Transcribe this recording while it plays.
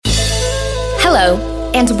Hello,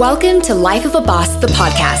 and welcome to Life of a Boss, the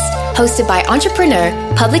podcast, hosted by entrepreneur,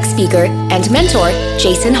 public speaker, and mentor,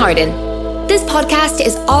 Jason Harden. This podcast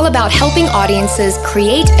is all about helping audiences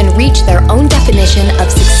create and reach their own definition of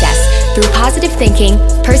success through positive thinking,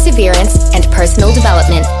 perseverance, and personal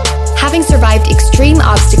development. Having survived extreme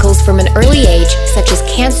obstacles from an early age, such as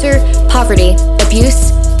cancer, poverty,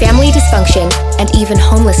 abuse, family dysfunction, and even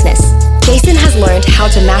homelessness, Jason has learned how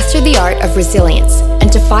to master the art of resilience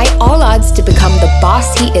and defy all odds to become the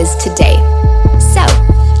boss he is today. So,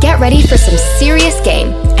 get ready for some serious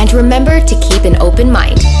game and remember to keep an open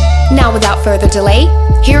mind. Now, without further delay,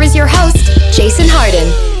 here is your host, Jason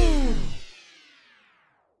Harden.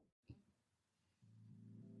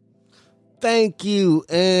 Thank you,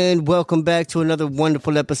 and welcome back to another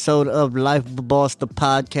wonderful episode of Life of a Boss, the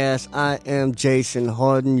podcast. I am Jason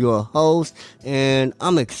Harden, your host, and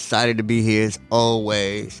I'm excited to be here as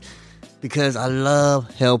always because I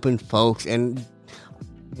love helping folks. And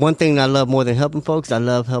one thing I love more than helping folks, I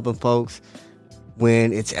love helping folks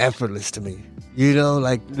when it's effortless to me. You know,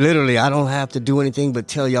 like literally, I don't have to do anything but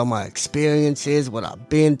tell y'all my experiences, what I've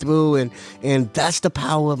been through, and that's the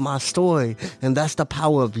power of my story, and that's the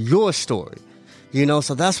power of your story. You know,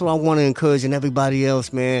 so that's what I want to encourage in everybody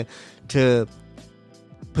else, man, to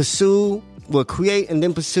create and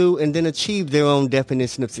then pursue and then achieve their own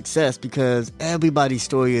definition of success, because everybody's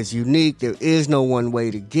story is unique. There is no one way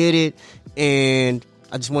to get it, and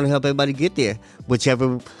I just want to help everybody get there,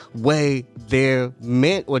 whichever way they're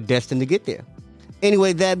meant or destined to get there.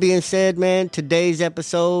 Anyway, that being said, man, today's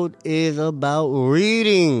episode is about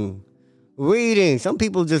reading. Reading. Some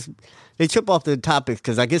people they trip off the topics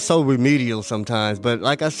because I get so remedial sometimes. But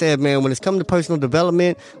like I said, man, when it's come to personal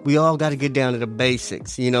development, we all got to get down to the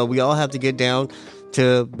basics. You know, we all have to get down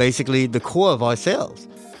to basically the core of ourselves.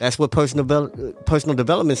 That's what personal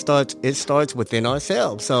development starts. It starts within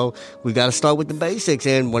ourselves. So we got to start with the basics.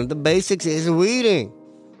 And one of the basics is reading.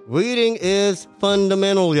 Reading is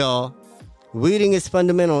fundamental, y'all. Reading is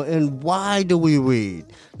fundamental. And why do we read?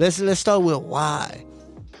 Let's start with why.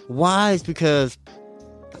 Why is because,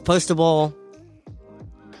 first of all,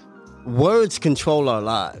 words control our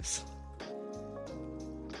lives.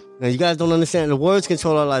 Now, you guys don't understand. The words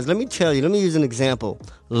control our lives. Let me tell you. Let me use an example.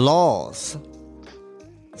 Laws,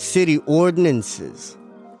 city ordinances,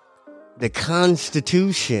 the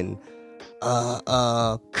Constitution,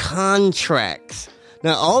 contracts.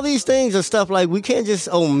 Now, all these things are stuff like we can't just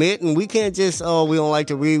omit, and we can't just, we don't like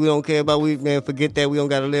to read, we don't care about, forget that, we don't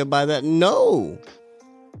got to live by that. No,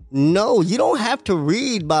 you don't have to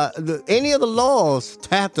read by any of the laws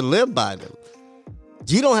to have to live by them.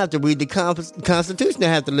 You don't have to read the Constitution to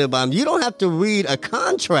have to live by them. You don't have to read a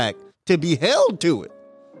contract to be held to it.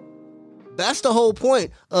 That's the whole point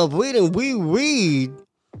of reading. We read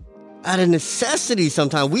out of necessity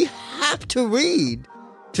sometimes. We have to read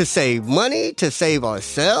to save money, to save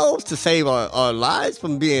ourselves, to save our lives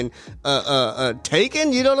from being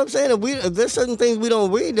taken. You know what I'm saying? If there's certain things we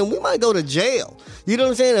don't read, then we might go to jail. You know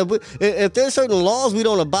what I'm saying? If there's certain laws we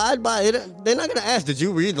don't abide by, they're not going to ask, did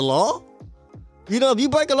you read the law? You know, if you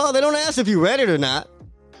break a law, they don't ask if you read it or not.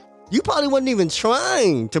 You probably wasn't even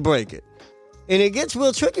trying to break it. And it gets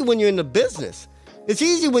real tricky when you're in the business. It's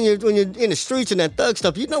easy when you're in the streets and that thug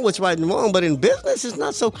stuff. You know what's right and wrong, but in business, it's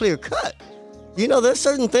not so clear cut. You know, there's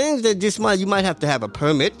certain things that you might have to have a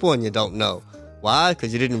permit for and you don't know. Why?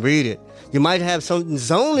 Because you didn't read it. You might have some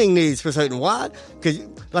zoning needs for certain. Why? Because,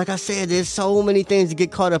 like I said, there's so many things that get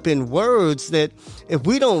caught up in words that if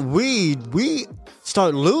we don't read, we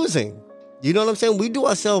start losing. You know what I'm saying? We do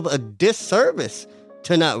ourselves a disservice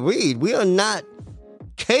to not read. We are not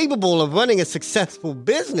capable of running a successful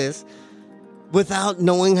business without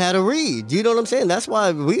knowing how to read. You know what I'm saying? That's why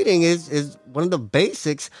reading is one of the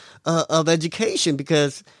basics of education,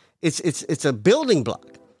 because it's a building block.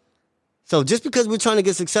 So just because we're trying to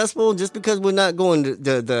get successful, just because we're not going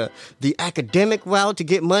the academic route to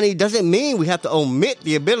get money, doesn't mean we have to omit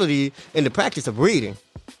the ability and the practice of reading.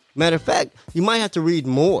 Matter of fact, you might have to read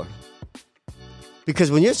more.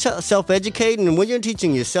 Because when you're self-educating and when you're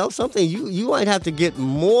teaching yourself something, you might have to get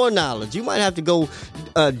more knowledge. You might have to go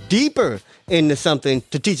deeper into something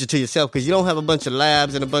to teach it to yourself, because you don't have a bunch of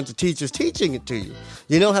labs and a bunch of teachers teaching it to you.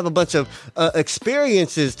 You don't have a bunch of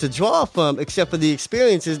experiences to draw from, except for the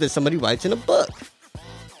experiences that somebody writes in a book.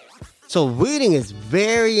 So reading is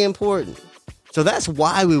very important. So that's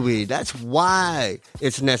why we read. That's why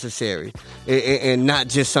it's necessary, and not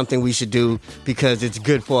just something we should do because it's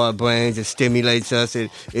good for our brains. It stimulates us.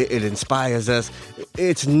 It inspires us.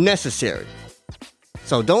 It's necessary.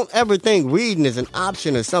 So don't ever think reading is an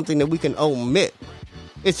option or something that we can omit.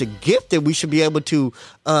 It's a gift that we should be able to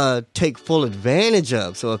take full advantage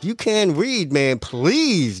of. So if you can read, man,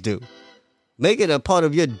 please do. Make it a part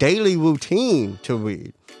of your daily routine to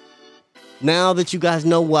read. Now that you guys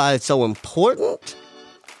know why it's so important,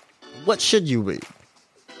 what should you read?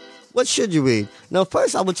 What should you read? Now,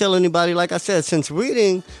 first, I would tell anybody, like I said, since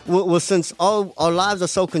reading, since all our lives are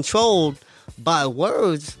so controlled by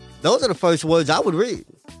words, those are the first words I would read.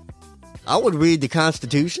 I would read the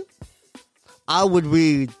Constitution. I would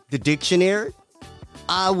read the dictionary.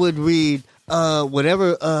 I would read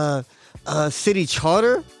whatever city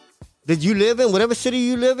charter that you live in, whatever city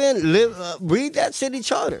you live in, read that city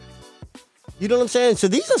charter. You know what I'm saying? So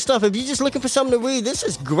these are stuff, if you're just looking for something to read, this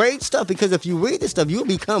is great stuff, because if you read this stuff, you'll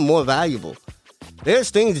become more valuable.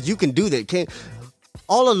 There's things that you can do that can't.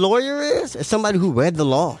 All a lawyer is somebody who read the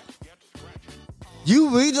law.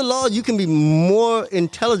 You read the law, you can be more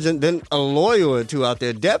intelligent than a lawyer or two out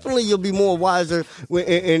there. Definitely you'll be more wiser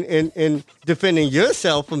in defending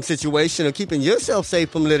yourself from situation or keeping yourself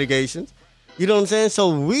safe from litigation. You know what I'm saying?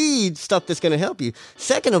 So read stuff that's going to help you.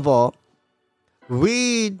 Second of all,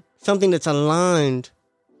 read something that's aligned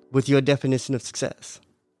with your definition of success.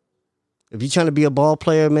 If you're trying to be a ball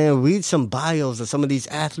player, man, read some bios of some of these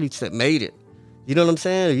athletes that made it. You know what I'm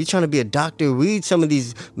saying? If you're trying to be a doctor, read some of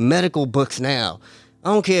these medical books now.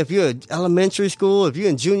 I don't care if you're in elementary school, if you're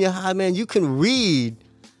in junior high, man, you can read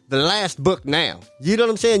the last book now. You know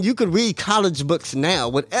what I'm saying? You could read college books now.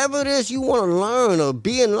 Whatever it is you want to learn or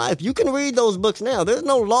be in life, you can read those books now. There's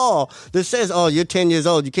no law that says, oh, you're 10 years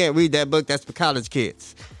old, you can't read that book, that's for college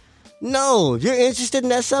kids. No, if you're interested in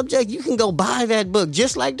that subject, you can go buy that book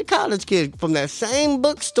just like the college kid from that same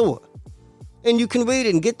bookstore. And you can read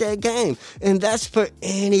it and get that game. And that's for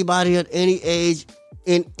anybody at any age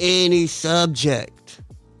in any subject.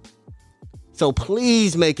 So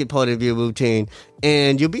please make it part of your routine.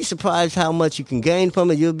 And you'll be surprised how much you can gain from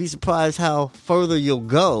it. You'll be surprised how further you'll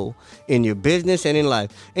go in your business and in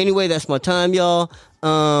life. Anyway, that's my time, y'all.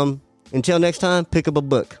 Until next time, pick up a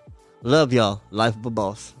book. Love y'all. Life of a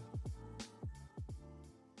Boss.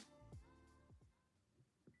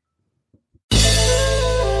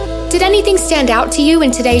 Did anything stand out to you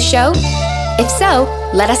in today's show? If so,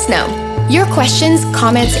 let us know. Your questions,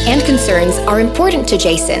 comments, and concerns are important to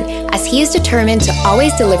Jason, as he is determined to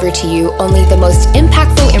always deliver to you only the most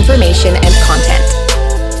impactful information and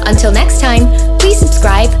content. Until next time, please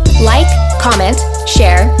subscribe, like, comment,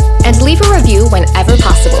 share, and leave a review whenever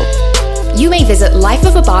possible. You may visit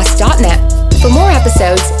lifeofaboss.net for more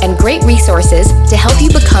episodes and great resources to help you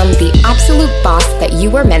become the absolute boss that you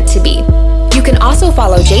were meant to be. You can also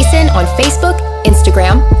follow Jason on Facebook,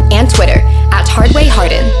 Instagram, and Twitter at Hardway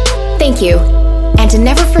Harden. Thank you. And to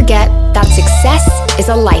never forget that success is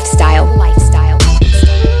a lifestyle.